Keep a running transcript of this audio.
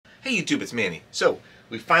Hey YouTube, it's Manny. So,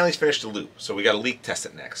 we finally finished the loop, so we got to leak test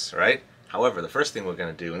it next, right? However, the first thing we're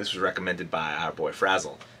going to do, and this was recommended by our boy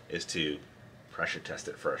Frazzle, is to pressure test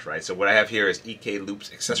it first, right? So what I have here is EK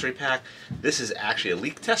Loops accessory pack. This is actually a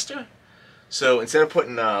leak tester. So instead of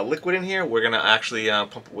putting liquid in here, we're going to actually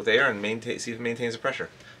pump it with air and see if it maintains the pressure.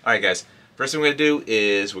 Alright guys, first thing we're going to do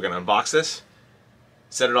is we're going to unbox this,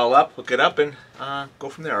 set it all up, hook it up, and go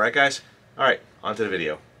from there, alright guys? Alright, on to the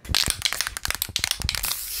video.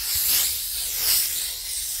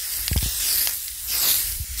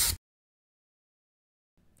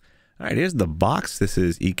 Alright, here's the box. This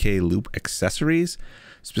is EK Loop accessories.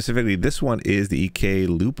 Specifically, this one is the EK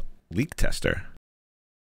Loop leak tester.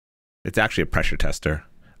 It's actually a pressure tester,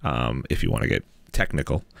 if you want to get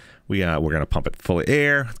technical. We're going to pump it full of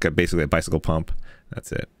air. It's got basically a bicycle pump.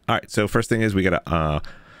 That's it. Alright, so first thing is we got to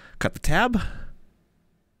cut the tab.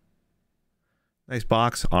 Nice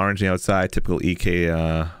box, orange on the outside, typical EK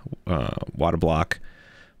water block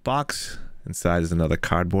box. Inside is another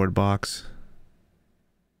cardboard box.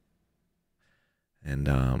 And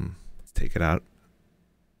let's take it out.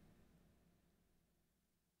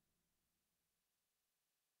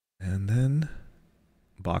 And then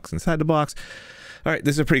box inside the box. All right,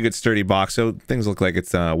 this is a pretty good sturdy box, so things look like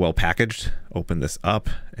it's well packaged. Open this up,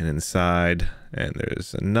 and inside, and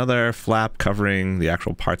there's another flap covering the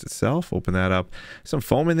actual parts itself. Open that up. Some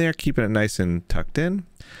foam in there, keeping it nice and tucked in.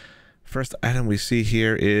 First item we see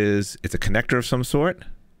here is it's a connector of some sort.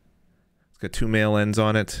 It's got two male ends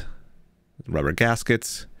on it. Rubber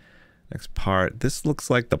gaskets. Next part, this looks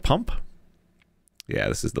like the pump. Yeah,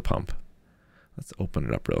 this is the pump. Let's open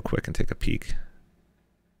it up real quick and take a peek.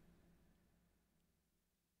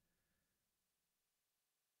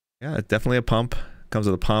 Yeah, it's definitely a pump. Comes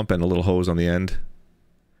with a pump and a little hose on the end.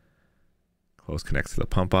 Hose connects to the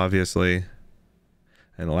pump, obviously.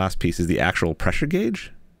 And the last piece is the actual pressure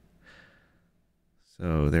gauge.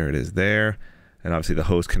 So there it is there. And obviously the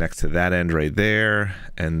hose connects to that end right there,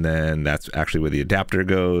 and then that's actually where the adapter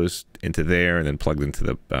goes into there and then plugged into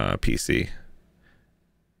the PC.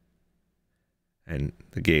 And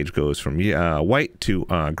the gauge goes from white to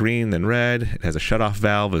green, then red. It has a shutoff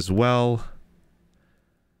valve as well.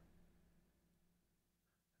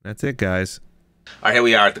 That's it, guys. All right, here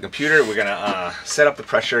we are at the computer. We're gonna set up the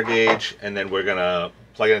pressure gauge, and then we're gonna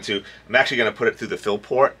plug it into. I'm actually gonna put it through the fill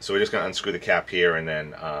port, so we're just gonna unscrew the cap here and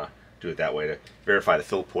then do it that way to verify the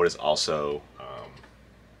fill port is also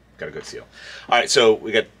got a good seal. All right, so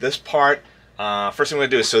we got this part. First thing we're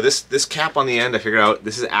gonna do is, so this cap on the end, I figured out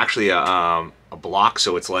this is actually a block,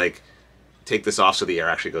 so it's like take this off so the air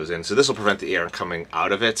actually goes in. So this will prevent the air coming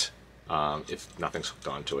out of it if nothing's hooked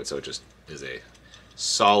onto it. So it just is a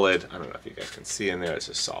solid. I don't know if you guys can see in there. It's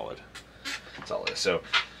just solid. That's all it is. So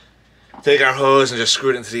take our hose and just screw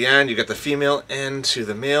it into the end. You get the female end to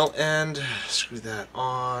the male end. Screw that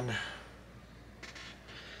on.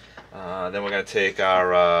 Then we're going to take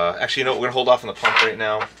our, actually, you know what, we're going to hold off on the pump right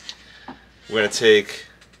now. We're going to take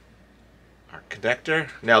our connector.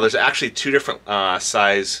 Now, there's actually two different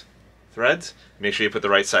size threads. Make sure you put the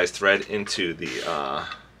right size thread into the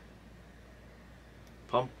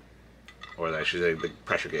pump, or I should say the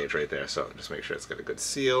pressure gauge right there. So just make sure it's got a good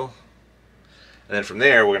seal. And then from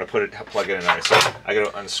there, we're going to plug it in. All right, so I got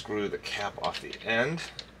to unscrew the cap off the end.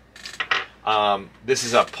 This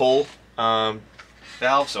is a pull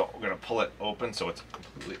valve, so we're going to pull it open so it's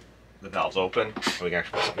completely, the valve's open, and we can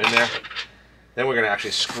actually put something in there. Then we're going to actually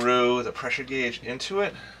screw the pressure gauge into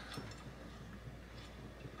it.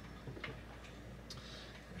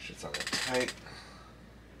 Make sure it's not that tight.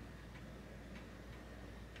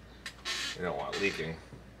 We don't want it leaking.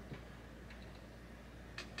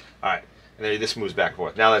 All right. And then this moves back and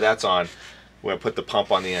forth. Now that that's on, we're going to put the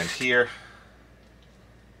pump on the end here.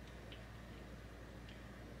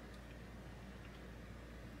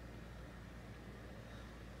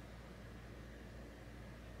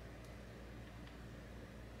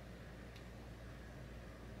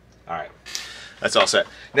 All right, that's all set.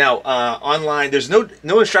 Now, online, there's no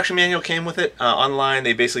instruction manual came with it. Online,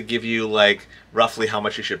 they basically give you like roughly how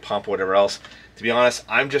much you should pump, whatever else. To be honest,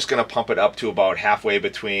 I'm just going to pump it up to about halfway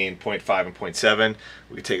between 0.5 and 0.7.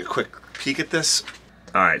 We can take a quick peek at this.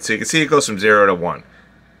 All right, so you can see it goes from 0 to 1.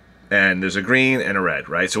 And there's a green and a red,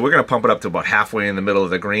 right? So we're going to pump it up to about halfway in the middle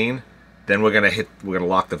of the green. Then we're going to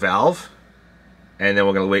lock the valve. And then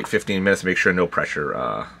we're going to wait 15 minutes to make sure no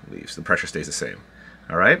pressure leaves. The pressure stays the same.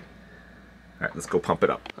 All right? All right, let's go pump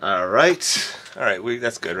it up. All right. All right,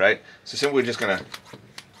 that's good, right? So simply we're just going to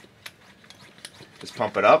just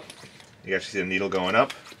pump it up. You actually see the needle going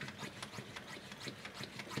up.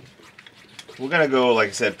 We're going to go, like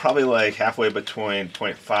I said, probably like halfway between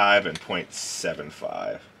 0.5 and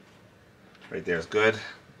 0.75. Right there is good.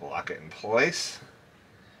 Lock it in place.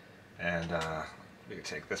 And we can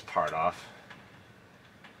take this part off.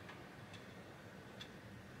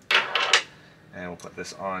 And we'll put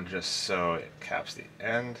this on just so it caps the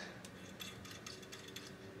end.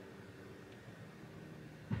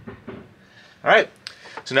 Alright,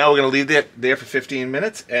 so now we're going to leave it there for 15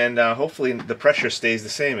 minutes, and hopefully the pressure stays the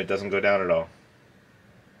same. It doesn't go down at all.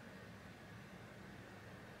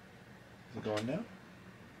 Is it going down?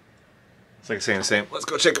 It's like saying the same. Let's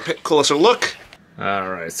go take a closer look.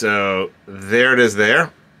 Alright, so there it is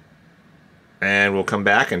there. And we'll come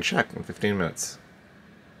back and check in 15 minutes.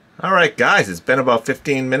 Alright guys, it's been about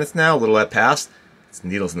 15 minutes now, a little that passed. This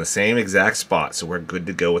needle's in the same exact spot, so we're good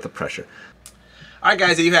to go with the pressure. Alright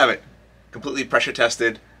guys, there you have it. Completely pressure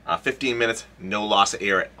tested, 15 minutes, no loss of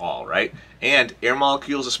air at all, right? And air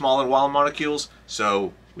molecules are smaller than water molecules,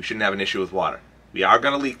 so we shouldn't have an issue with water. We are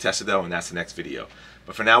going to leak test it though, and that's the next video.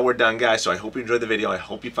 But for now, we're done, guys, so I hope you enjoyed the video. I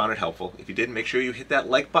hope you found it helpful. If you did, make sure you hit that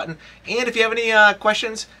like button. And if you have any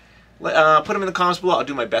questions, put them in the comments below. I'll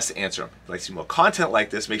do my best to answer them. If you'd like to see more content like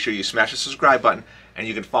this, make sure you smash the subscribe button, and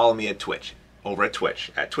you can follow me at Twitch, over at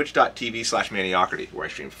Twitch, at twitch.tv/Maniocrity, where I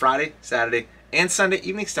stream Friday, Saturday, and Sunday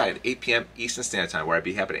evening starting at 8 p.m. Eastern Standard Time, where I'd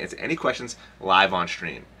be happy to answer any questions live on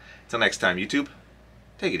stream. Until next time, YouTube,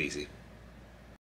 take it easy.